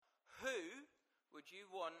would you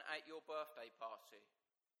want at your birthday party?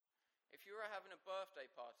 If you were having a birthday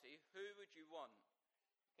party, who would you want?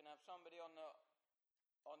 You can have somebody on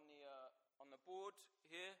the board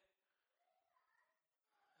here.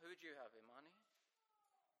 Who would you have, Imani?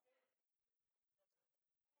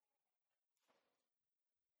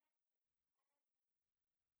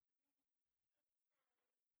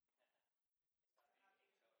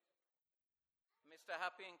 Mr.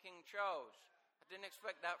 Happy and King Charles. I didn't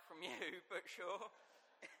expect that from you, but sure.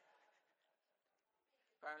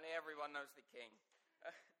 Apparently everyone knows the king.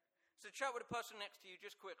 So chat with the person next to you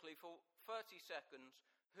just quickly for 30 seconds.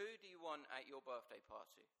 Who do you want at your birthday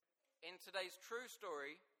party? In today's true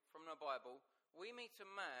story from the Bible, we meet a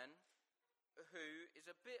man who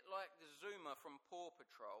is a bit like the Zoomer from Paw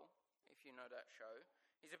Patrol, if you know that show.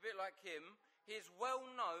 He's a bit like him. He's well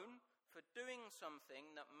known for doing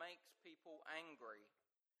something that makes people angry.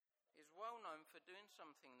 Is well known for doing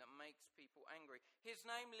something that makes people angry. His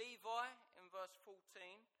name, Levi, in verse 14.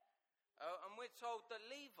 And we're told that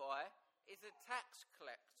Levi is a tax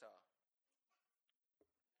collector.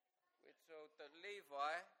 We're told that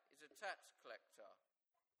Levi is a tax collector.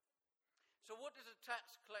 So what does a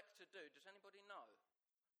tax collector do? Does anybody know?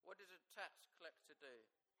 What does a tax collector do?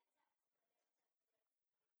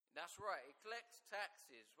 That's right, he collects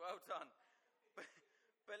taxes. Well done.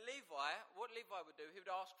 But Levi, what Levi would do, he would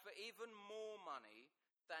ask for even more money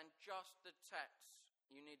than just the tax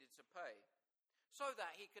you needed to pay, so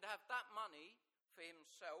that he could have that money for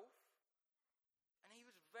himself. And he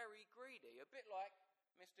was very greedy, a bit like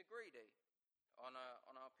Mr. Greedy on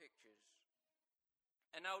our pictures.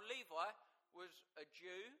 And now Levi was a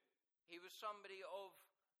Jew. He was somebody of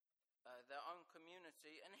their own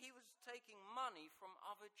community, and he was taking money from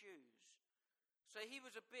other Jews. So he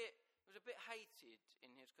was a bit hated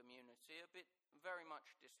in his community, very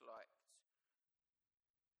much disliked.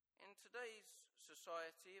 In today's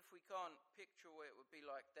society, if we can't picture what it would be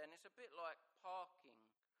like then, it's a bit like parking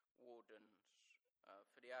wardens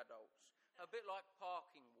for the adults. A bit like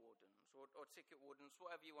parking wardens or ticket wardens,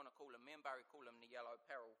 whatever you want to call them. Me and Barry call them the Yellow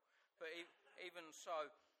Peril. But even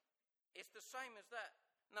so, it's the same as that.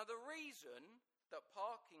 Now, the reason that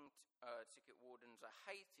parking ticket wardens are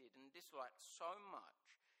hated and disliked so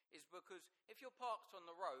much is because if you're parked on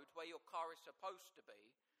the road where your car is supposed to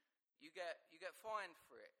be, you get fined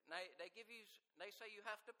for it. They say you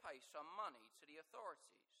have to pay some money to the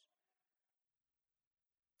authorities.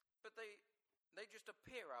 But they just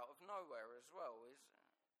appear out of nowhere as well.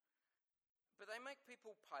 But they make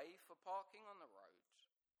people pay for parking on the roads.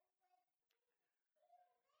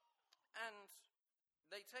 And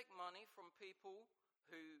they take money from people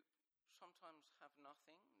who sometimes have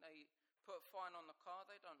nothing. They put a fine on the car.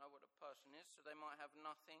 They don't know what a person is, so they might have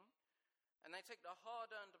nothing. And they take the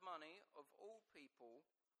hard-earned money of all people,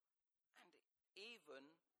 and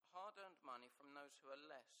even hard-earned money from those who are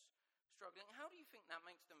less struggling. How do you think that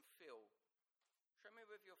makes them feel? Show me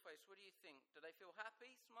with your face. What do you think? Do they feel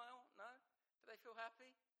happy? Smile? No? Do they feel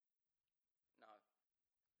happy? No.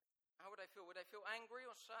 How would they feel? Would they feel angry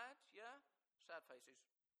or sad? Yeah? Sad faces.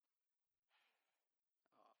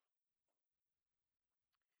 Oh. Okay.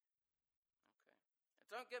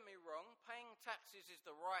 Don't get me wrong, paying taxes is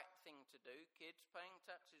the right thing to do. Kids, paying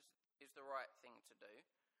taxes is the right thing to do.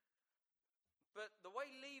 But the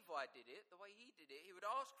way Levi did it, he would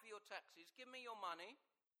ask for your taxes, give me your money,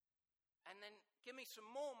 and then give me some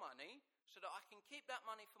more money so that I can keep that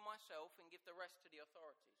money for myself and give the rest to the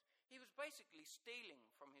authorities. He was basically stealing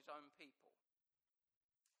from his own people.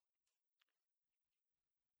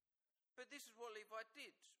 But this is what Levi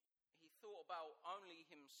did. He thought about only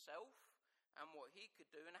himself and what he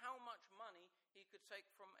could do and how much money he could take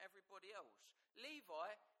from everybody else.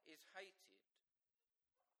 Levi is hated.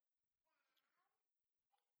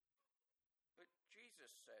 But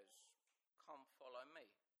Jesus says, "Come follow me."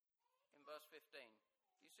 In verse 15.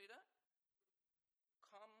 Do you see that?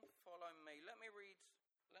 Come follow me. Let me read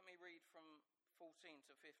from 14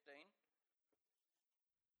 to 15.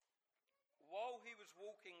 While he was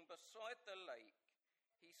walking beside the lake,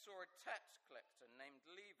 he saw a tax collector named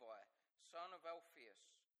Levi, son of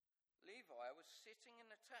Alphaeus. Levi was sitting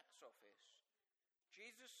in the tax office.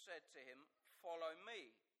 Jesus said to him, "Follow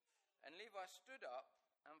me." And Levi stood up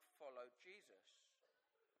and followed Jesus.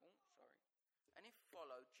 And he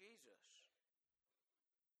followed Jesus.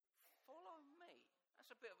 Follow me.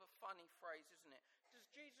 That's a bit of a funny phrase, isn't it? Does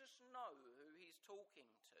Jesus know who he's talking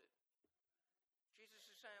to? Jesus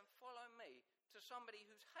is saying, follow me, to somebody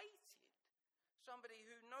who's hated, somebody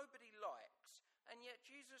who nobody likes, and yet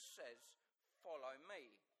Jesus says, follow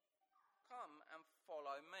me. Come and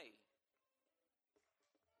follow me.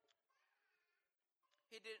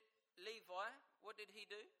 Levi, what did he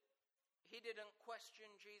do? He didn't question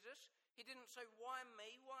Jesus. He didn't say, why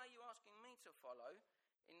me? Why are you asking me to follow?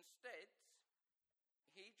 Instead,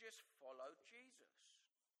 he just followed Jesus.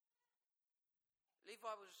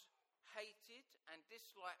 Levi was hated and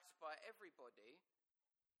disliked by everybody.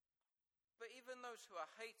 But even those who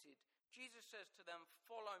are hated, Jesus says to them,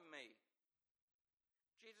 follow me.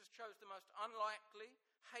 Jesus chose the most unlikely,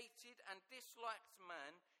 hated and disliked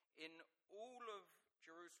man in all of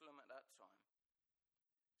Jerusalem at that time,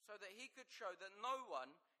 so that he could show that no one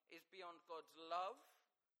is beyond God's love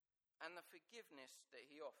and the forgiveness that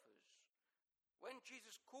he offers. When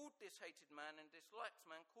Jesus called this hated man and disliked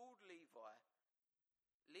man called Levi,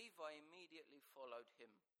 Levi immediately followed him.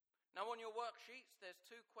 Now on your worksheets there's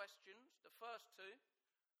 2 questions. The first 2,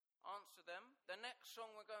 answer them. The next song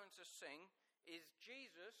we're going to sing is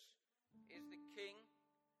Jesus is the King.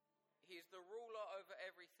 He's the ruler over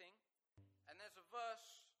everything. And there's a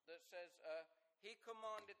verse that says, he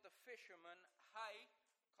commanded the fishermen, hey,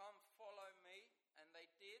 come follow me. And they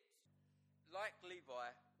did. Like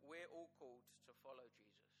Levi, we're all called to follow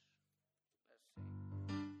Jesus. Let's see.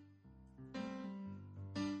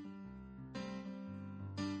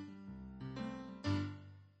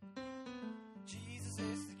 Jesus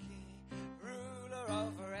is the King, ruler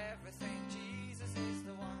over everything. Jesus is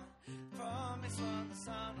the one, promised one, the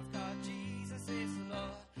Son of God. Jesus is the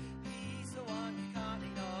Lord. He's the one you can't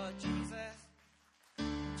ignore. Jesus,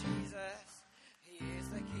 He is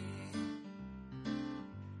the King.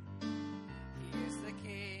 He is the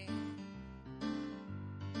King.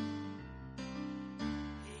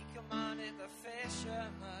 He commanded the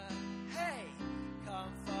fishermen, hey,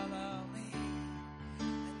 come follow me.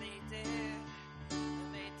 And they did,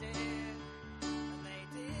 and they did, and they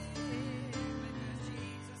did. Because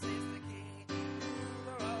Jesus is the King,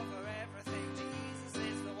 ruler over everything. Jesus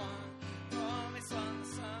is the one, promised one, the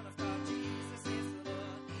Son of God. Jesus is the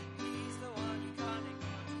Lord. He's the one you can't ignore.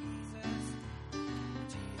 Jesus,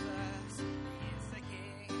 He is the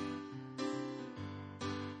King.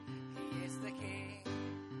 He is the King.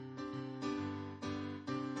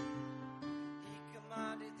 He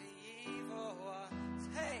commanded the evil ones,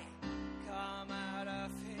 hey, come out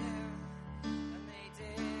of here. And they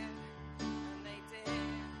did, and they did,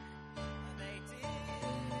 and they did.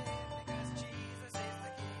 Because Jesus is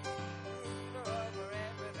the King, ruler over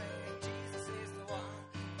everything. Jesus is the one,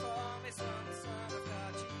 promised one, the Son of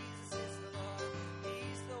God. Jesus is the Lord.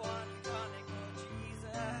 He's the one you can't ignore.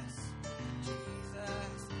 Jesus,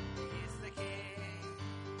 He is the King.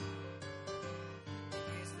 He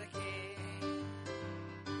is the King.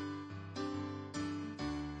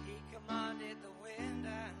 He commanded the wind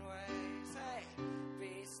and waves, hey,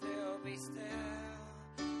 be still, be still.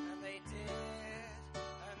 And they did,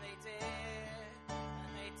 and they did,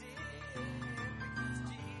 and they did. Because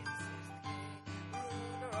Jesus is the King,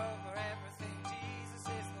 ruler over everything. Jesus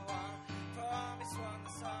is the one, promised one,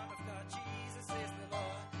 the Son of God. Jesus is the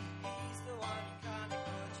Lord. He's the one you can't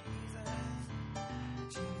ignore. Jesus,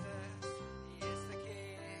 He is the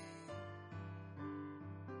King.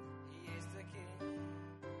 He is the King.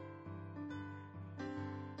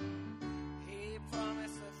 He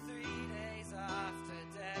promised that 3 days after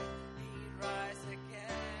death He'd rise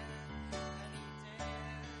again. And He did,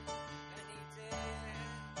 and He did, and He did.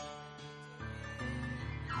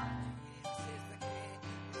 Jesus is the King,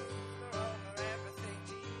 ruler over everything.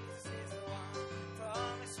 Jesus is the one,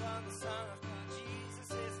 promised one, the Son of God. Jesus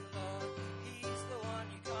is the Lord. He's the one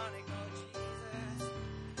you can't ignore.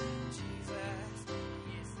 Jesus,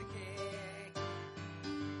 He is the King.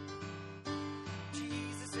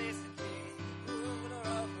 Jesus is the King, ruler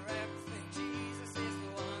over everything. Jesus is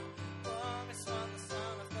the one, promised one, the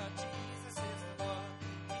Son of God. Jesus is the Lord.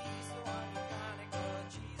 He's the one you can't ignore.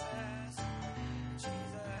 Jesus, He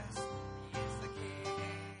is the King.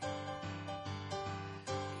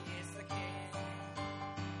 He is the King.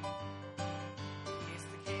 He is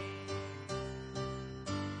the King.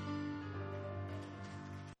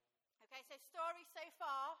 Okay, so story so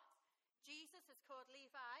far, Jesus is called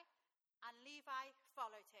Levi, and Levi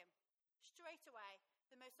followed him. Straight away,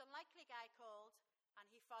 the most unlikely guy called, and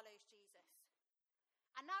he follows Jesus.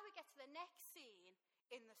 And now we get to the next scene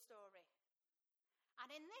in the story. And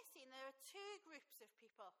in this scene, there are 2 groups of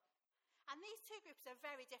people. And these 2 groups are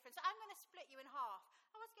very different. So I'm going to split you in half.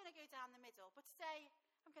 I was going to go down the middle, but today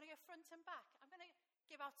I'm going to go front and back. I'm going to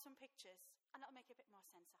give out some pictures, and it'll make a bit more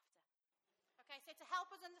sense after. Okay, so to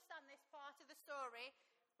help us understand this part of the story,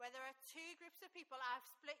 where there are 2 groups of people, I've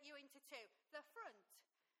split you into 2. The front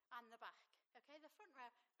and the back. Okay, the front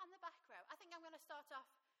row and the back row. I think I'm going to start off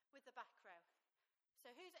with the back row. So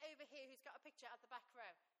who's over here who's got a picture at the back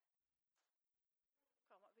row?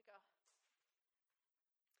 Come on, what have we got?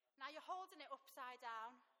 holding it upside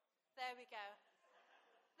down. There we go.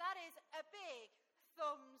 That is a big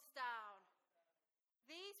thumbs down.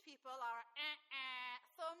 These people are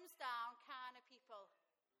thumbs down kind of people.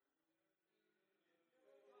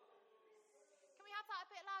 Can we have that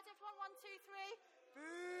a bit louder, everyone? 1, 2, 3.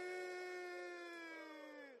 Boo!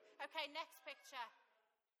 Okay, next picture.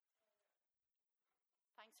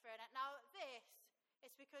 Thanks, Verona. Now, this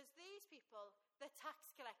is because these people, the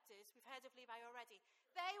tax collectors, we've heard of Levi already,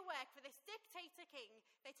 they work for this dictator king.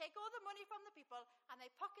 They take all the money from the people and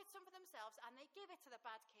they pocket some for themselves and they give it to the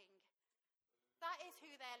bad king. That is who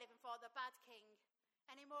they're living for, the bad king.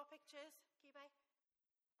 Any more pictures, Kibe?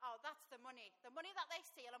 Oh, that's the money. The money that they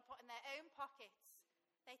steal and put in their own pockets.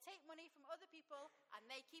 They take money from other people and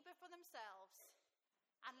they keep it for themselves.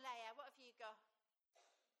 And Leia, what have you got?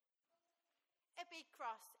 A big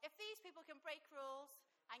cross. If these people can break rules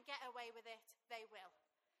and get away with it, they will.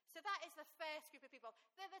 So that is the first group of people.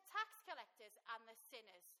 They're the tax collectors and the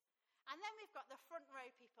sinners. And then we've got the front row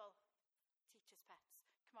people. Teachers' pets.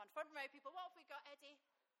 Come on, front row people. What have we got, Eddie?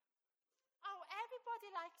 Oh, everybody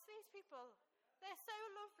likes these people. They're so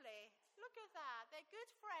lovely. Look at that. They're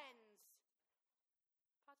good friends.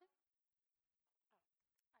 Pardon?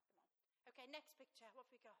 Oh, add them on. Okay, next picture. What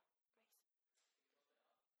have we got, Grace?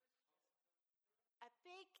 A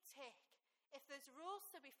big tick. If there's rules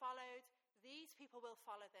to be followed, these people will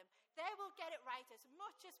follow them. They will get it right as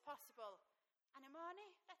much as possible. And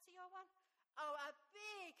Imani, let's see your one. Oh, a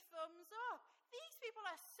big thumbs up. These people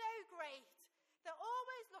are so great. They're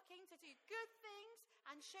always looking to do good things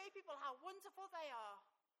and show people how wonderful they are.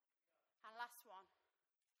 And last one.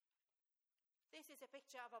 This is a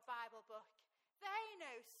picture of a Bible book. They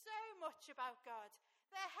know so much about God.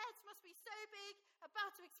 Their heads must be so big,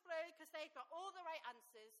 about to explode, because they've got all the right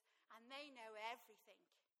answers and they know everything.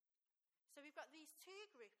 So we've got these two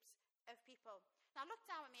groups of people. Now look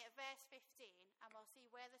down with me at verse 15 and we'll see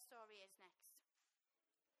where the story is next.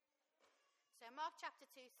 So Mark chapter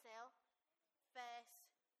 2 still. Verse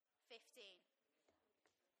 15.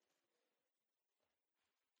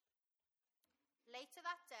 Later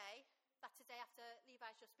that day, that's the day after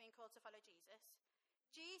Levi's just been called to follow Jesus,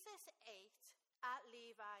 Jesus ate at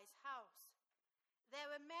Levi's house. There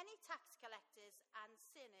were many tax collectors and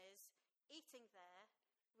sinners eating there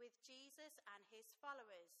with Jesus and his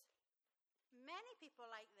followers. Many people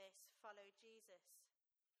like this followed Jesus.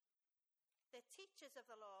 The teachers of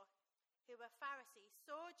the law, who were Pharisees,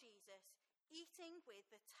 saw Jesus eating with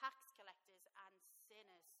the tax collectors and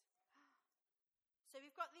sinners. So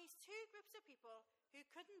we've got these two groups of people who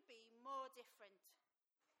couldn't be more different.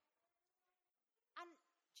 And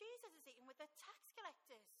Jesus is eating with the tax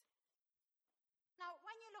collectors. Now,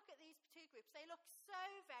 when you look at these two groups, they look so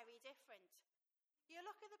very different. You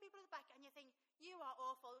look at the people at the back and you think, you are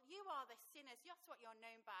awful, you are the sinners, that's what you're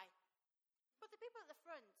known by. But the people at the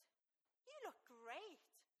front, you look great.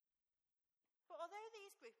 But although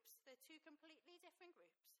these groups, they're two completely different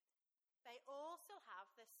groups, they all still have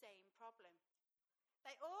the same problem.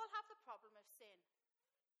 They all have the problem of sin.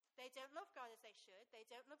 They don't love God as they should. They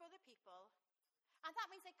don't love other people. And that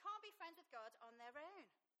means they can't be friends with God on their own.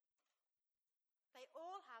 They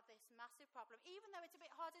all have this massive problem. Even though it's a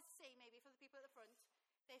bit harder to see maybe for the people at the front,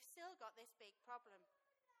 they've still got this big problem.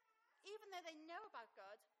 Even though they know about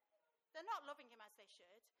God, they're not loving him as they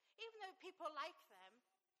should. Even though people like them,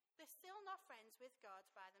 they're still not friends with God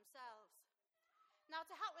by themselves. Now,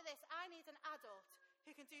 to help with this, I need an adult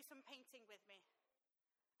who can do some painting with me.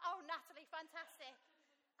 Oh, Natalie, fantastic.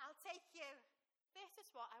 I'll take you. This is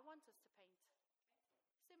what I want us to paint.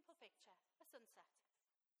 Simple picture, a sunset.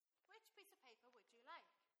 Which piece of paper would you like?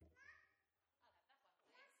 I'll have that one, please.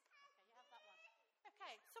 Okay, you have that one.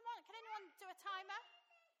 Okay, can anyone do a timer?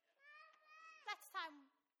 Let's time.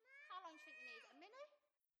 How long do you think you need? A minute?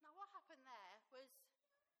 Now, what happened there was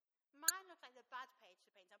mine looked like the bad page to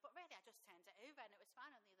paint on, but really I just turned it over and it was fine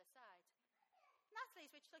on the other side. Natalie's,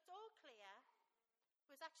 which looked all clear,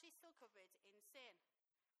 was actually still covered in sin.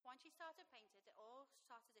 Once she started painting, it all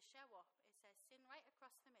started to show up. It says sin right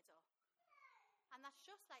across the middle. And that's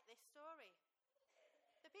just like this story.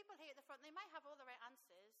 The people here at the front, they might have all the right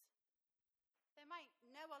answers. They might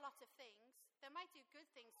know a lot of things. They might do good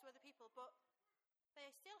things to other people, but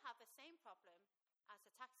they still have the same problem as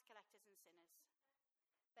the tax collectors and sinners.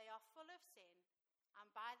 They are full of sin, and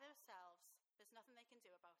by themselves, there's nothing they can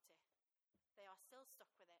do about it. They are still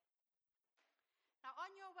stuck with it. Now,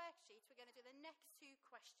 on your worksheet, we're going to do the next two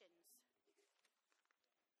questions.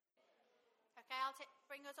 Okay, I'll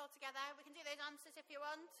bring us all together. We can do those answers if you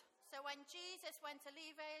want. So when Jesus went to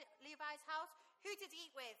Levi's house, who did he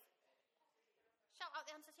eat with? Shout out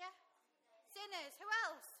the answers, yeah? Sinners. Who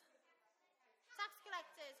else? tax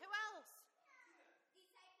collectors. Who else?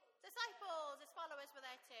 Disciples. His followers were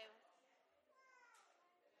there too.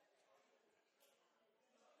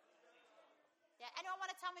 Yeah, anyone want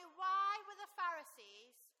to tell me why were the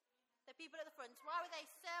Pharisees, the people at the front, why were they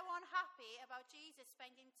so unhappy about Jesus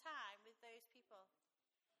spending time with those people?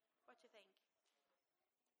 What do you think?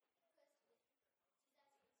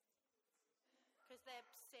 Because they're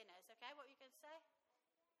sinners, okay? What were you going to say?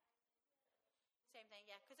 Same thing,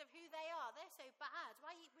 yeah. Because of who they are. They're so bad.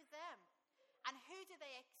 Why eat with them? And who do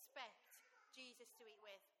they expect Jesus to eat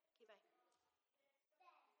with? Kibo.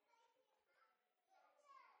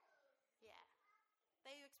 Yeah.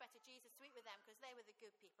 They expected Jesus to eat with them because they were the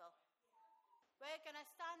good people. We're going to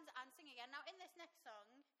stand and sing again. Now, in this next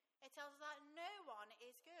song, it tells us that no one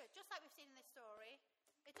is good. Just like we've seen in this story,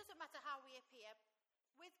 it doesn't matter how we appear.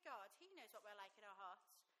 With God, He knows what we're like in our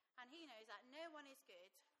hearts. And He knows that no one is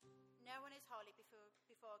good, no one is holy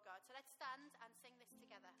before God. So let's stand and sing this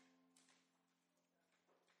together.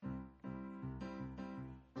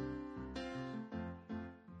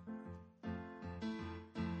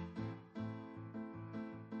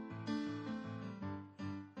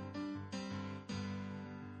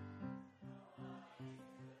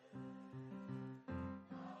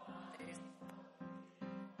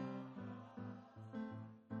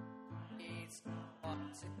 It's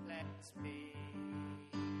what to cleanse me.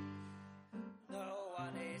 No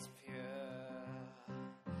one is pure.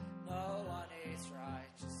 No one is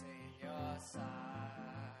righteous in your sight.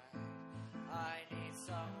 I need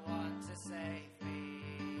someone to save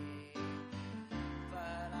me.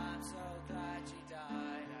 But I'm so glad you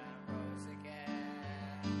died and rose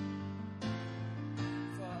again.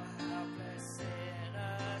 For helpless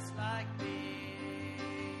sinners like me.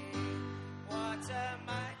 What a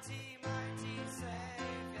mighty, mighty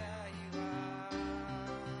Savior you are.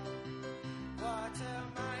 What a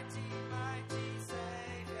mighty, mighty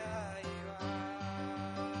Savior you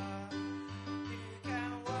are. You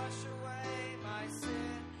can wash away my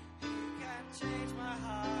sin. You can change my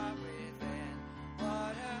heart within.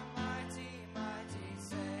 What a mighty, mighty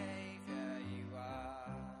Savior you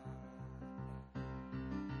are.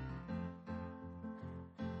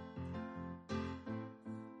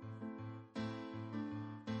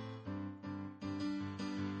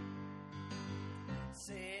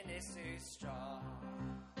 Sin is too strong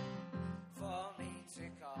for me to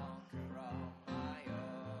conquer on my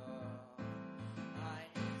own. I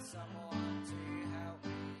need someone to help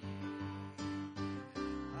me.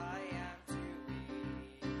 I am too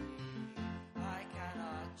weak. I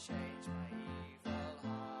cannot change my evil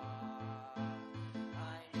heart.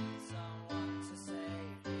 I need someone to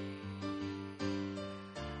save me.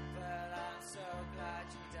 But I'm so glad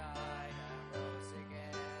you died and rose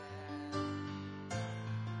again.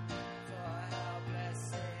 For helpless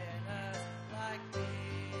sinners like me.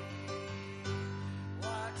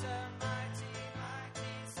 What a mighty,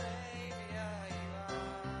 mighty Savior you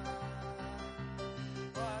are.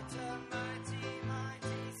 What a mighty,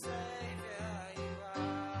 mighty Savior you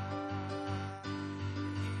are.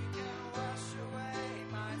 You can wash away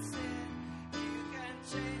my sin. You can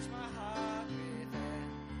change my heart within.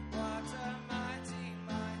 What a mighty,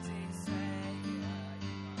 mighty Savior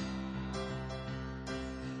you are.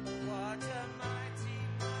 What a mighty,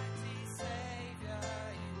 mighty Savior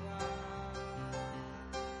you are.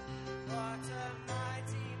 What a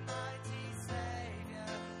mighty, mighty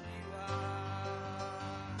Savior you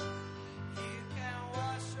are. You can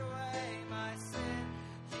wash away my sin.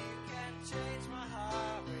 You can change my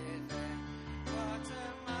heart within. What a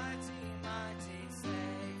mighty, mighty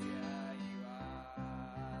Savior you are.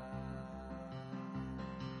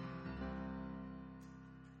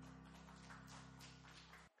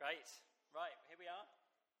 Great. Right, here we are.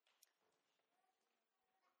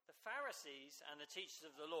 The Pharisees and the teachers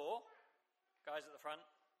of the law, guys at the front,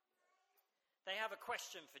 they have a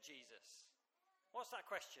question for Jesus. What's that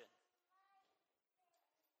question?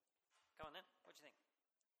 Go on then. What do you think?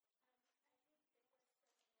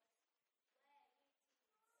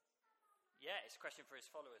 Yeah, it's a question for his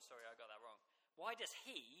followers. Sorry, I got that wrong. Why does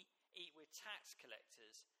he eat with tax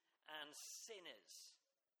collectors and sinners?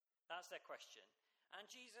 That's their question. And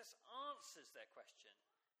Jesus answers their question.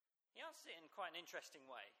 He answers it in quite an interesting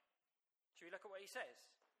way. Should we look at what he says?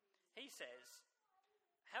 He says,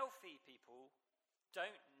 healthy people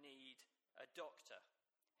don't need a doctor.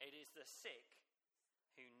 It is the sick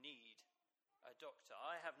who need a doctor.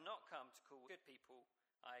 I have not come to call good people.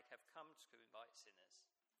 I have come to invite sinners.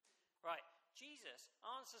 Right, Jesus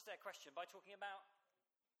answers their question by talking about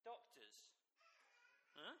doctors.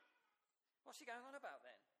 Huh? What's he going on about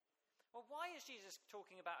then? Well, why is Jesus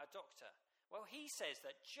talking about a doctor? Well, he says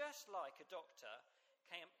that just like a doctor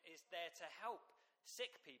is there to help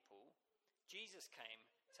sick people, Jesus came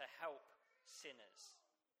to help sinners.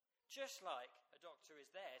 Just like a doctor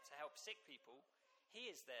is there to help sick people,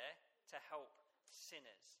 he is there to help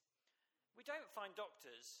sinners. We don't find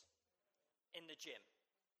doctors in the gym.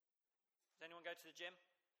 Does anyone go to the gym?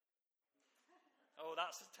 Oh,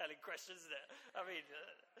 that's a telling question, isn't it? I mean,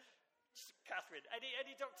 Catherine,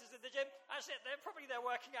 any doctors in the gym? Actually, they're probably there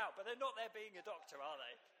working out, but they're not there being a doctor, are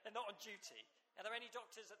they? They're not on duty. Are there any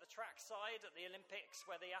doctors at the track side at the Olympics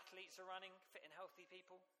where the athletes are running, fit and healthy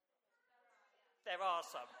people? There are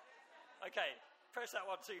some. Okay, press that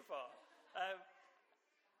one too far.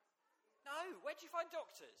 No, where do you find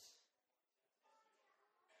doctors?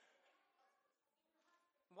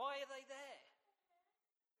 Why are they there?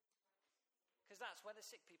 Because that's where the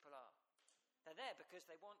sick people are. They're there because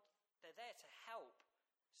they're there to help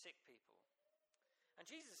sick people. And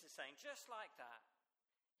Jesus is saying, just like that,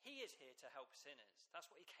 he is here to help sinners. That's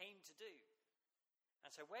what he came to do. And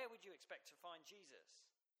so where would you expect to find Jesus?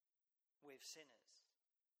 With sinners.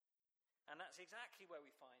 And that's exactly where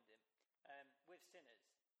we find him, with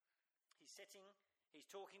sinners. He's sitting, he's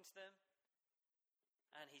talking to them,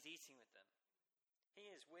 and he's eating with them. He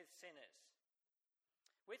is with sinners,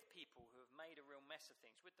 with people who have made a real mess of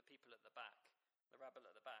things, with the people at the back, the rabble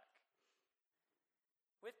at the back,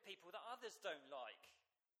 with people that others don't like,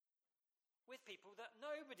 with people that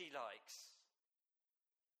nobody likes,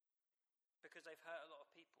 because they've hurt a lot of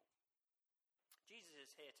people. Jesus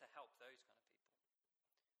is here to help those kind of people.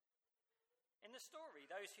 In the story,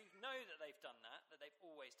 those who know that they've done that they've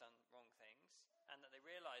always done wrong things, and that they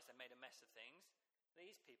realise they made a mess of things,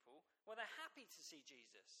 these people, well, they're happy to see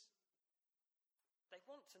Jesus. They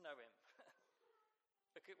want to know him.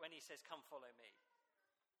 When he says, come follow me.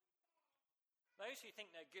 Those who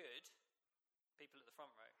think they're good, people at the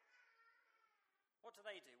front row, what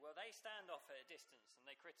do? Well, they stand off at a distance and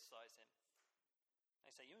they criticise him.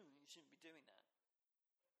 They say, you shouldn't be doing that.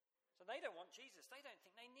 So they don't want Jesus. They don't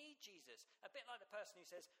think they need Jesus. A bit like the person who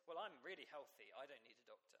says, well, I'm really healthy. I don't need a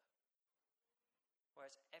doctor.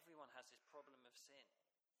 Whereas everyone has this problem of sin.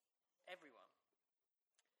 Everyone.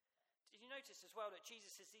 Did you notice as well that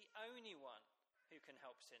Jesus is the only one who can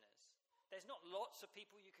help sinners? There's not lots of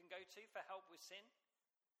people you can go to for help with sin,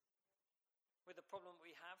 with the problem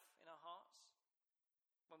we have in our hearts,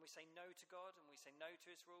 when we say no to God and we say no to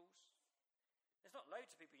his rules. There's not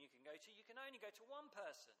loads of people you can go to. You can only go to one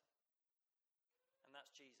person. And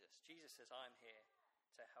that's Jesus. Jesus says, I'm here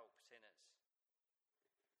to help sinners.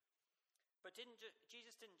 But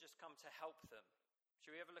Jesus didn't just come to help them.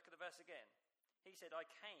 Shall we have a look at the verse again? He said, I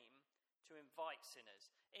came to invite sinners.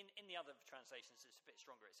 In the other translations, it's a bit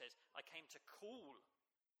stronger. It says, I came to call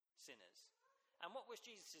sinners. And what was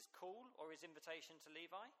Jesus' call or his invitation to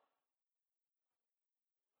Levi?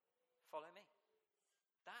 Follow me.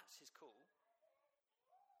 That's his call.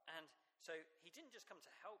 And so he didn't just come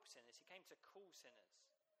to help sinners, he came to call sinners.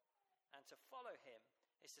 And to follow him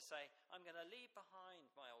is to say, I'm going to leave behind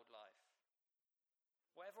my old life.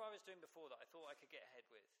 Whatever I was doing before that I thought I could get ahead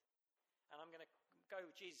with. And I'm going to go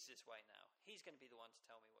Jesus' way now. He's going to be the one to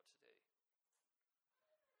tell me what to do.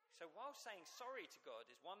 So while saying sorry to God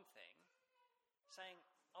is one thing, saying,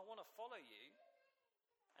 I want to follow you,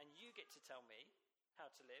 and you get to tell me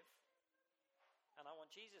how to live, and I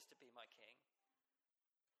want Jesus to be my king,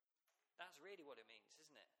 that's really what it means,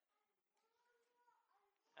 isn't it?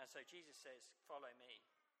 And so Jesus says, follow me.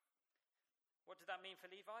 What did that mean for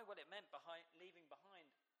Levi? Well, it meant leaving behind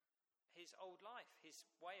his old life, his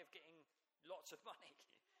way of getting lots of money.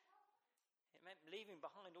 It meant leaving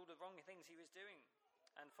behind all the wrong things he was doing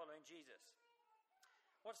and following Jesus.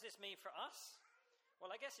 What does this mean for us?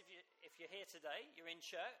 Well, I guess if you're here today, you're in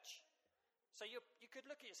church, so you could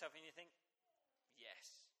look at yourself and you think,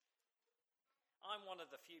 yes, I'm one of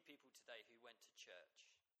the few people today who went to church.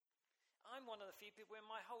 I'm one of the few people in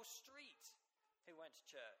my whole street who went to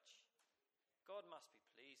church. God must be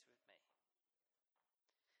pleased with me.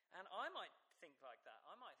 And I might think like that.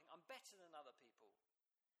 I might think I'm better than other people.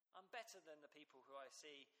 I'm better than the people who I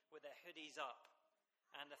see with their hoodies up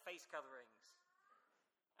and their face coverings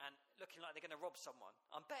and looking like they're going to rob someone.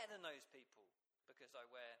 I'm better than those people because I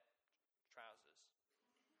wear trousers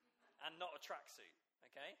and not a tracksuit,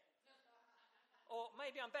 okay? Or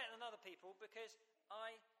maybe I'm better than other people because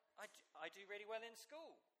I do really well in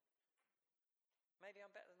school. Maybe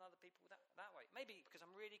I'm better than other people that way. Maybe because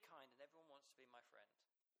I'm really kind and everyone wants to be my friend.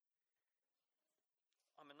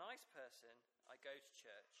 I'm a nice person. I go to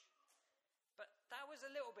church. But that was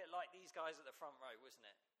a little bit like these guys at the front row, wasn't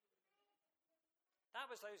it? That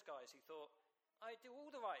was those guys who thought, I do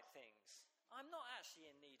all the right things. I'm not actually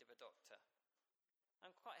in need of a doctor.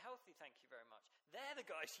 I'm quite healthy, thank you very much. They're the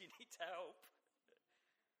guys you need to help.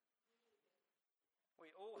 We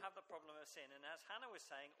all have the problem of sin, and as Hannah was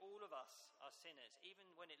saying, all of us are sinners. Even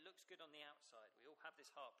when it looks good on the outside, we all have this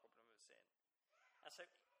heart problem of sin. And so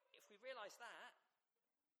if we realise that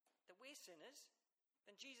we're sinners,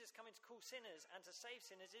 then Jesus coming to call sinners and to save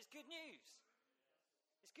sinners is good news.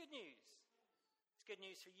 It's good news. It's good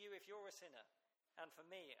news for you if you're a sinner, and for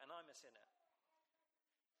me, and I'm a sinner.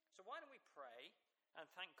 So why don't we pray and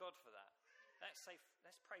thank God for that? Let's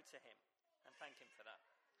pray to him and thank him for that.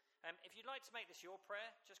 If you'd like to make this your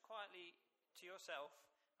prayer, just quietly to yourself,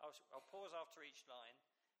 I'll pause after each line,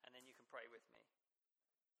 and then you can pray with me.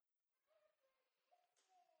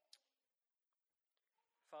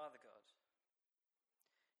 Father God,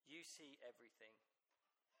 you see everything.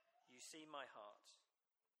 You see my heart.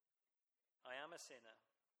 I am a sinner.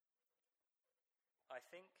 I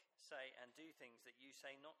think, say, and do things that you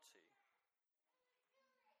say not to.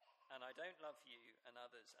 And I don't love you and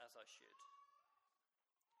others as I should.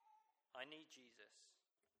 I need Jesus.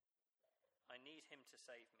 I need him to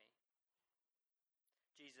save me.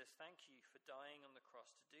 Jesus, thank you for dying on the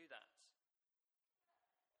cross to do that.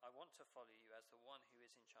 I want to follow you as the one who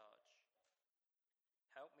is in charge.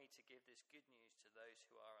 Help me to give this good news to those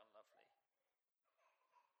who are unlovely.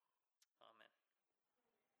 Amen.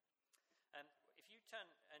 And if you turn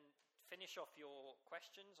and finish off your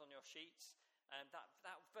questions on your sheets,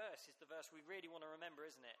 that verse is the verse we really want to remember,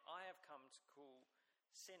 isn't it? I have come to call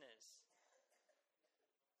sinners,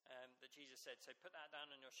 that Jesus said. So put that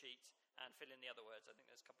down on your sheet and fill in the other words. I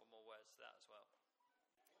think there's a couple more words to that as well.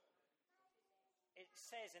 It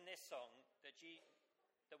says in this song that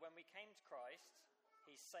when we came to Christ,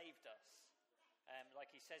 he saved us,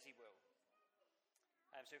 like he says he will.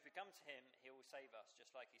 So if we come to him, he will save us,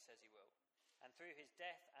 just like he says he will. And through his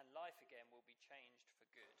death and life again, we'll be changed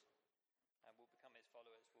for good. And we'll become his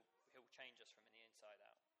followers. He'll change us from the inside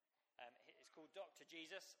out. It's called Dr.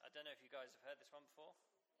 Jesus. I don't know if you guys have heard this one before.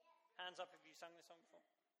 Hands up if you've sung this song before.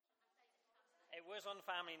 It was on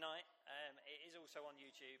Family Night. It is also on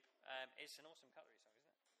YouTube. It's an awesome Cutlery song,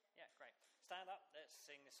 isn't it? Yeah, great. Stand up. Let's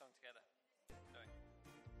sing this song together. Sorry.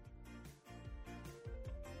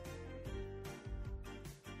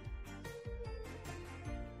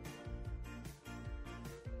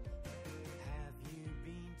 Have you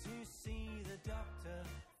been to see the doctor,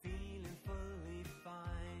 feeling fully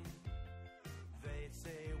fine? They'd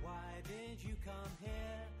say, why did you come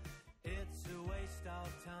here? It's a waste of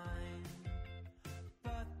time.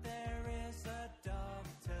 But there is a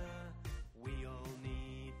doctor we all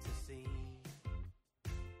need to see.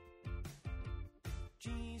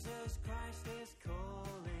 Jesus Christ is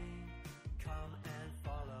calling, come and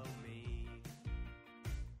follow me.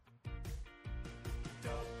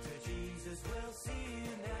 Dr. Jesus will see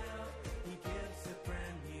you now. He gives a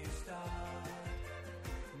brand new start.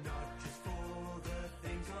 Not just for the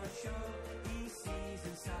things on show, he sees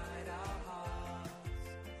inside our hearts.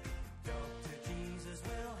 Dr. Jesus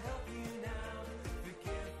will help you now.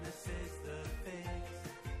 Forgiveness is the fix.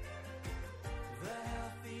 The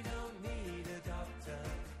healthy don't need a doctor.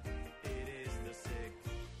 It is the sick.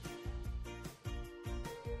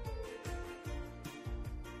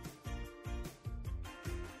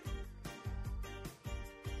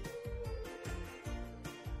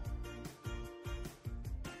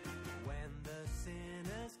 When the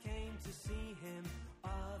sinners came to see him,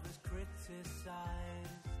 others criticized.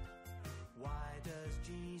 Why does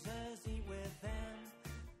Jesus eat with them,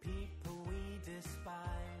 people we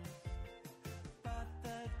despise? But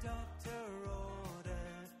the doctor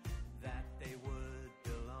ordered that they would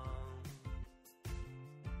belong.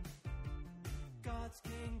 God's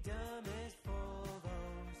kingdom is for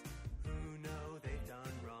those who know they've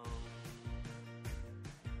done wrong.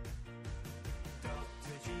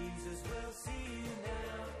 Dr. Jesus will see you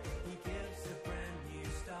now. He gives a brand new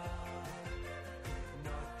start.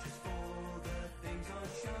 Not just for the things on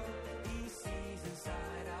show, he sees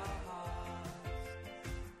inside our hearts.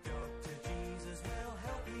 Dr. Jesus will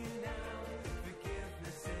help you now.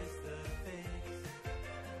 Forgiveness is the fix.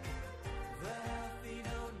 The healthy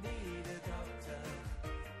don't need a doctor.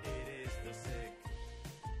 It is the sick.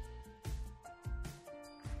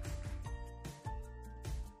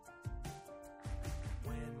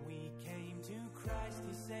 When we came to Christ,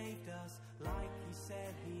 he saved us like he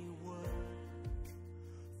said he would.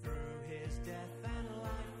 Through his death and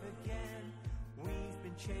life again, we've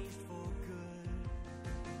been changed for good.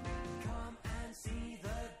 Come and see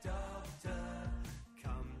the doctor.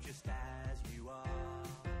 Come just as you are.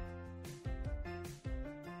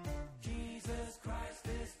 Jesus Christ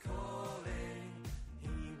is calling.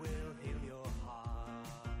 He will heal your heart.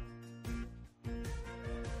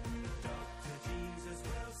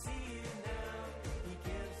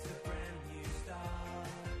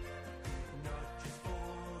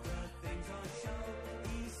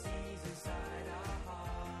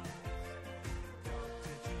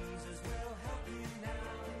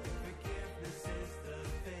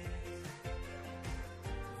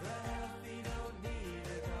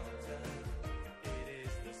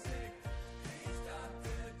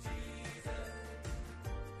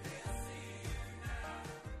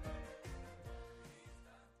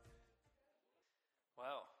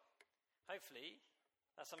 hopefully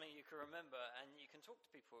that's something you can remember and you can talk to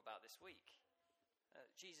people about this week.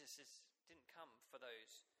 Jesus didn't come for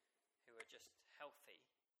those who are just healthy.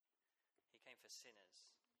 He came for sinners.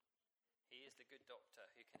 He is the good doctor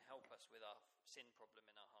who can help us with our sin problem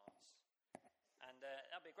in our hearts. And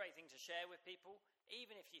that'd be a great thing to share with people,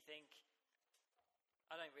 even if you think,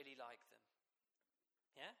 I don't really like them.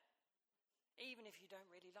 Yeah? Even if you don't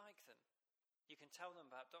really like them, you can tell them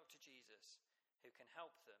about Dr. Jesus, who can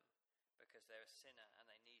help them because they're a sinner and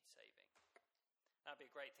they need saving. That'd be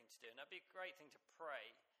a great thing to do. And that'd be a great thing to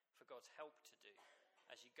pray for God's help to do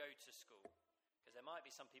as you go to school. Because there might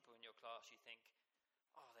be some people in your class you think,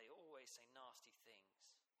 oh, they always say nasty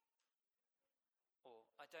things. Or,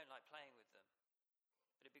 I don't like playing with them.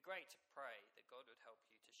 But it'd be great to pray that God would help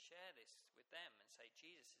you to share this with them and say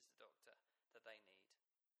Jesus is the doctor that they need.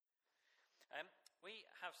 We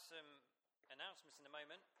have some announcements in a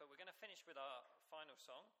moment, but we're going to finish with our final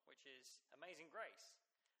song, which is Amazing Grace.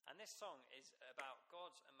 And this song is about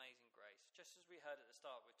God's amazing grace. Just as we heard at the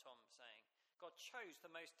start with Tom saying, God chose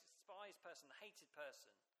the most despised person, the hated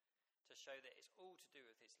person, to show that it's all to do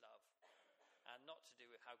with his love and not to do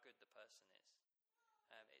with how good the person is.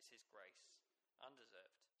 It's his grace,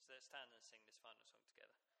 undeserved. So let's stand and sing this final song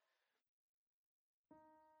together.